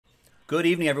Good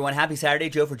evening, everyone. Happy Saturday.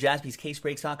 Joe for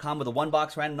jaspyscasebreaks.com with a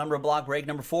one-box random number block break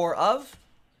number 4 of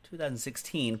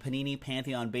 2016 Panini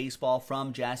Pantheon Baseball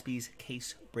from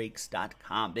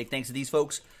jaspyscasebreaks.com. Big thanks to these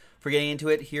folks for getting into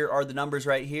it. Here are the numbers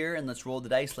right here, and let's roll the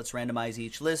dice. Let's randomize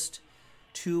each list.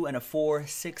 2 and a 4,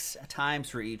 6 times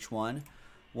for each one.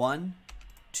 1,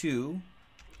 2,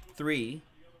 3,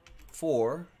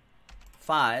 4,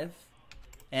 5,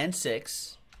 and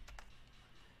 6.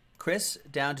 Chris,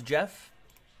 down to Jeff.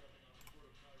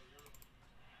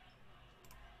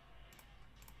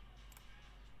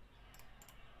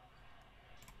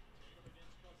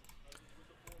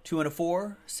 Two and a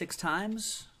 4, 6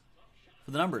 times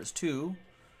for the numbers. 2,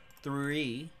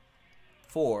 3,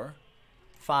 4,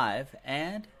 5,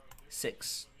 and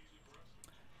 6.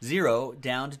 0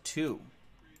 down to 2.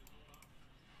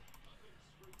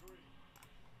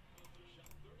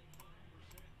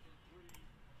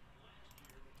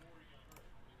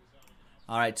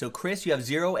 All right, so Chris, you have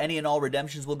 0. Any and all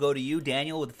redemptions will go to you.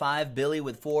 Daniel with 5, Billy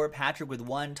with 4, Patrick with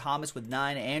 1, Thomas with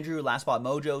 9, Andrew, Last Spot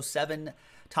Mojo, 7,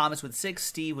 Thomas with 6,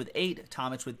 Steve with 8,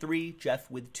 Thomas with 3,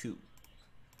 Jeff with 2.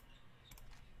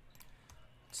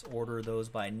 Let's order those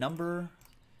by number.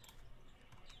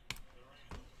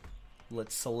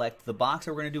 Let's select the box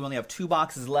that we're going to do. We only have 2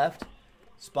 boxes left.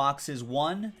 This boxes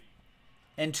 1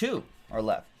 and 2 are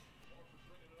left.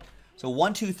 So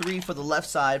 1, 2, 3 for the left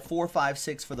side, 4, 5,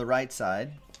 6 for the right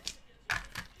side.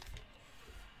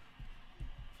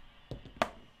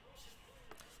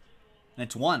 And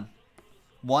it's 1.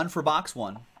 1 for box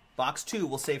 1. Box 2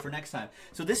 we'll save for next time.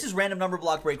 So this is random number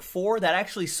block break 4. That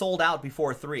actually sold out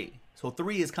before 3. So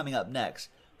 3 is coming up next.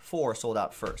 4 sold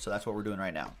out first. So that's what we're doing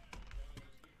right now.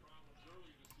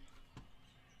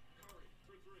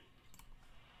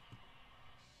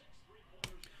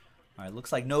 All right,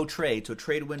 looks like no trade, so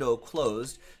trade window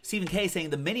closed. Stephen K saying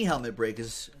the mini helmet break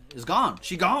is gone.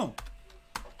 She gone.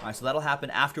 All right, so that'll happen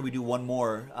after we do one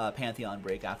more Pantheon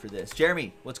break after this.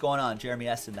 Jeremy, what's going on? Jeremy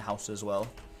S. in the house as well.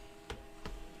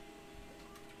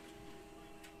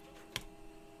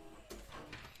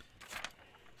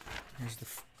 Here's the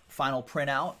final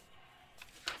printout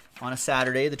on a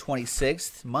Saturday, the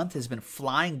 26th. Month has been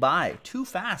flying by. Too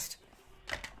fast.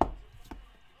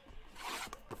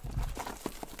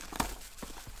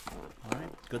 All right,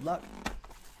 good luck.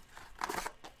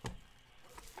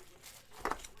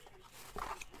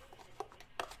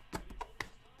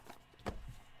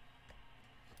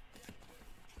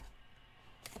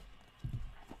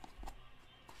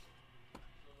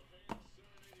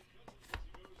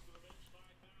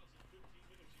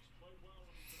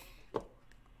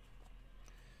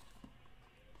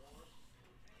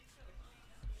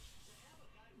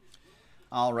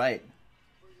 All right.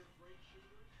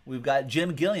 We've got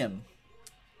Jim Gilliam.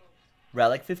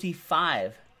 Relic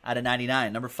 55 out of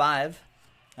 99. Number 5.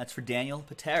 That's for Daniel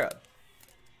Patera.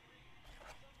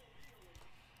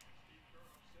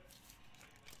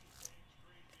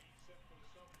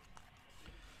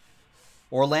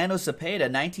 Orlando Cepeda,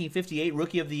 1958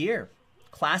 Rookie of the Year.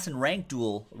 Class and rank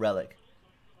dual relic.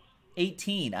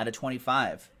 18 out of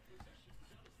 25.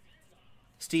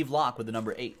 Steve Locke with the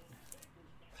number 8.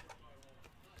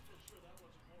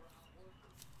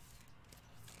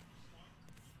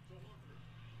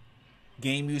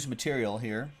 Game used material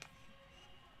here.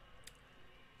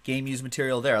 Game used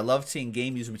material there. I love seeing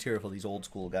game used material for these old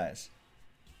school guys.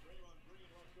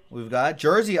 We've got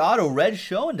Jersey Auto Red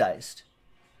Schoendeist.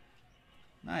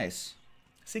 Nice.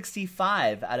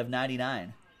 65 out of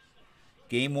 99.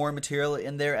 Game worn material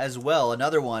in there as well.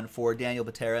 Another one for Daniel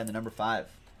Patera and the number 5.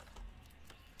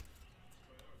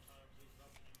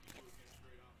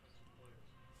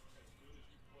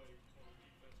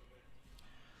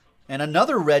 And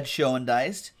another red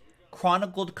Schoendeist,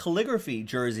 chronicled calligraphy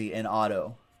jersey in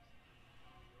auto.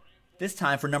 This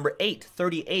time for number 8,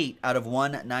 38 out of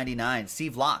 199,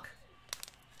 Steve Locke.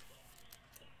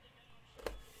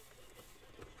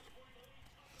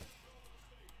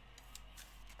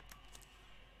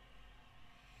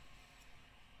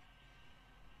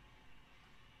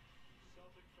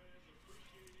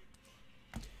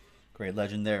 Great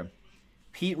legend there.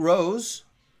 Pete Rose.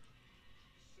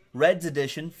 Reds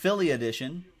edition, Philly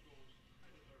edition,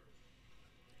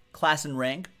 class and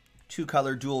rank,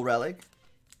 2-color dual relic.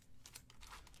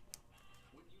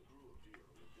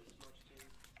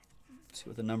 Let's see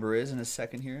what the number is in a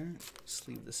second here.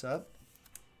 Sleeve this up.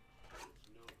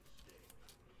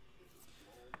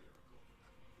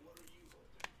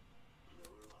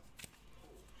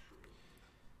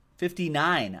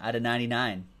 59 out of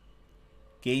 99.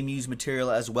 Game used material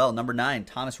as well. Number 9,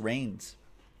 Thomas Raines.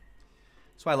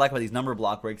 That's what I like about these number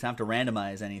block breaks. I don't have to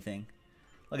randomize anything.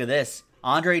 Look at this.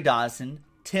 Andre Dawson,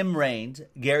 Tim Raines,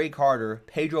 Gary Carter,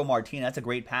 Pedro Martinez. That's a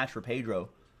great patch for Pedro.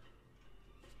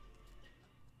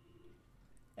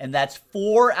 And that's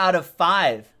 4 out of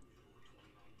 5.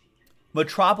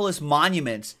 Metropolis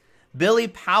Monuments. Billy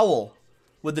Powell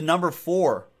with the number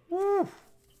 4. Woo.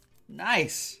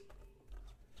 Nice.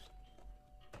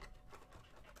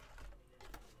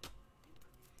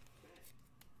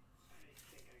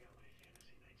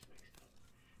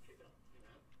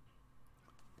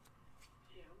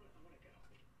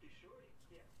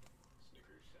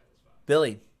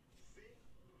 Billy.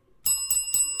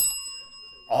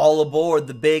 All aboard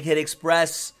the Big Hit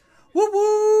Express. Whoop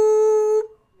whoop.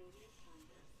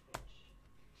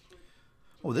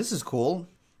 Oh, this is cool.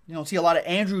 You don't see a lot of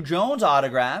Andrew Jones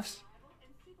autographs.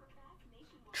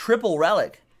 Triple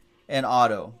relic and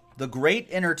auto. The Great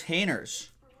Entertainers.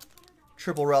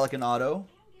 Triple relic and auto.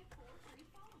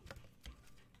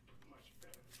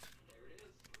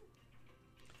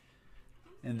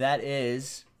 And that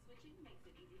is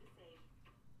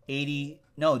 80.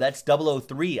 No, that's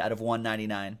 003 out of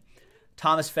 199.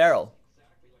 Thomas Farrell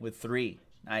with 3.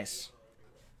 Nice.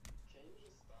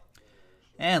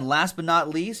 And last but not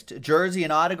least, jersey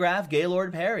and autograph,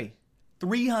 Gaylord Perry.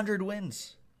 300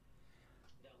 wins.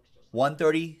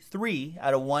 133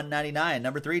 out of 199.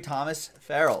 Number 3, Thomas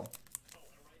Farrell.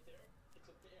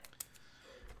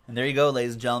 And there you go,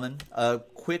 ladies and gentlemen. A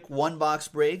quick one-box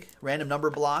break, random number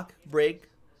block break,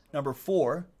 number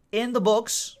 4 in the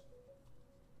books.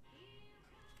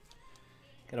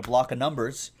 Got a block of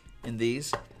numbers in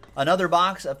these. Another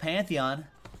box of Pantheon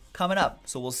coming up.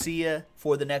 So we'll see you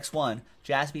for the next one.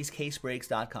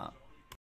 JaspysCaseBreaks.com.